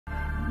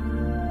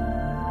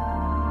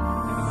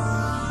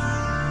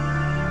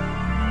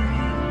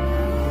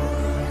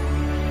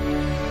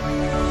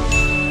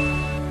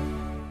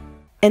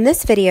In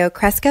this video,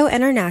 Cresco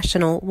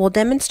International will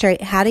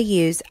demonstrate how to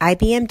use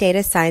IBM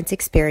Data Science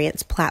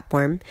Experience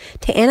platform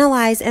to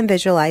analyze and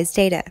visualize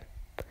data.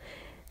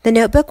 The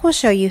notebook will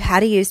show you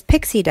how to use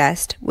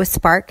PixieDust with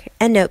Spark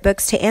and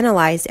notebooks to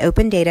analyze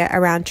open data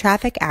around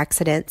traffic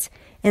accidents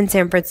in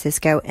San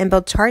Francisco and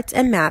build charts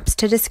and maps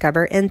to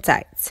discover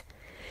insights.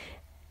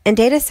 In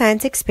Data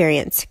Science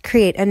Experience,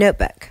 create a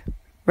notebook.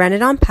 Run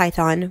it on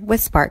Python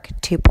with Spark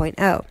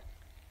 2.0.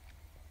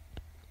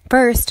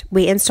 First,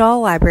 we install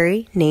a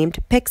library named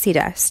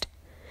PixieDust.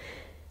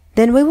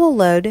 Then we will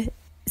load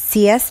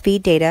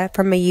CSV data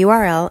from a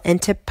URL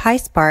into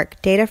PySpark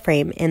data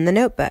frame in the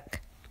notebook.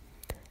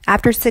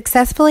 After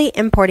successfully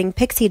importing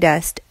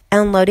PixieDust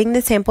and loading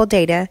the sample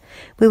data,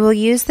 we will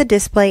use the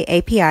Display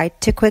API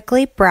to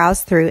quickly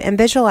browse through and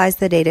visualize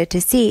the data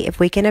to see if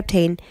we can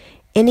obtain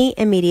any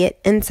immediate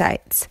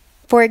insights.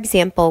 For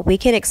example, we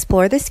can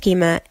explore the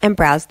schema and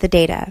browse the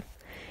data.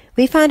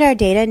 We find our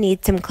data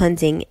needs some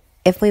cleansing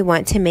if we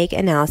want to make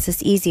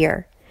analysis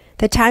easier.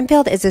 The time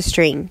field is a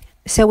string,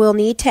 so we'll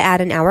need to add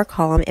an hour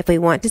column if we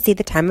want to see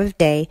the time of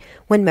day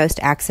when most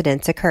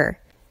accidents occur.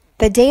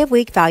 The day of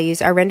week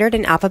values are rendered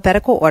in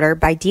alphabetical order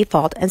by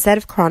default instead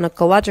of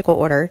chronological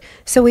order,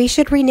 so we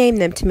should rename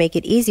them to make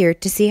it easier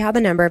to see how the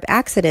number of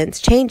accidents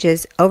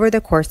changes over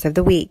the course of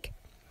the week.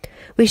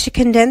 We should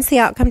condense the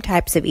outcome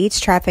types of each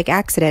traffic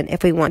accident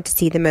if we want to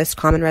see the most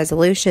common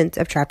resolutions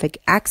of traffic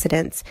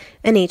accidents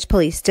in each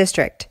police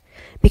district,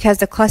 because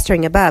the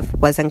clustering above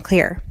was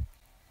unclear.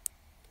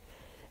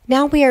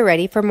 Now we are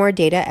ready for more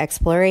data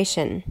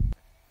exploration.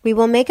 We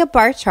will make a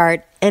bar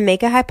chart and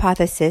make a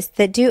hypothesis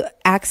that do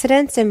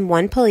accidents in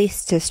one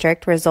police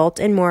district result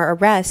in more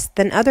arrests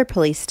than other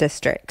police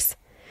districts.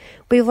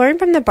 We learned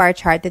from the bar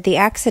chart that the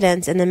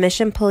accidents in the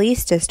Mission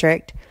Police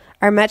District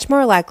are much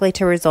more likely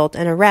to result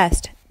in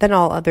arrest than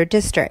all other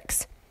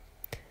districts.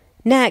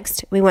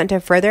 Next, we want to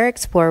further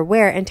explore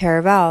where in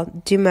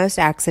Terraval do most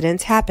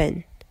accidents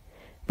happen.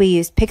 We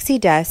used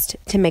PixieDust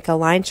to make a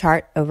line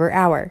chart over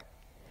hour.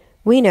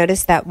 We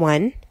noticed that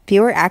 1.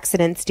 Fewer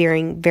accidents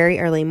during very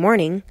early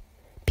morning,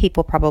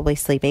 people probably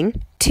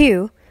sleeping.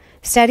 2.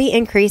 Steady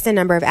increase in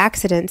number of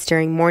accidents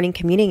during morning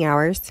commuting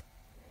hours.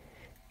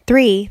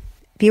 3.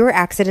 Fewer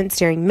accidents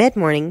during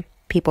mid-morning,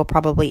 people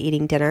probably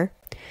eating dinner.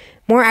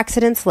 More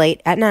accidents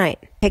late at night.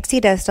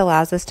 PixieDust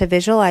allows us to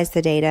visualize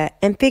the data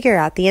and figure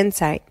out the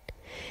insight.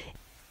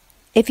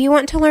 If you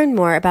want to learn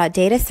more about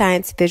data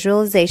science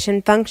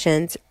visualization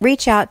functions,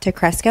 reach out to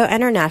Cresco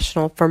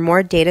International for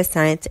more data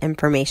science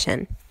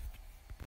information.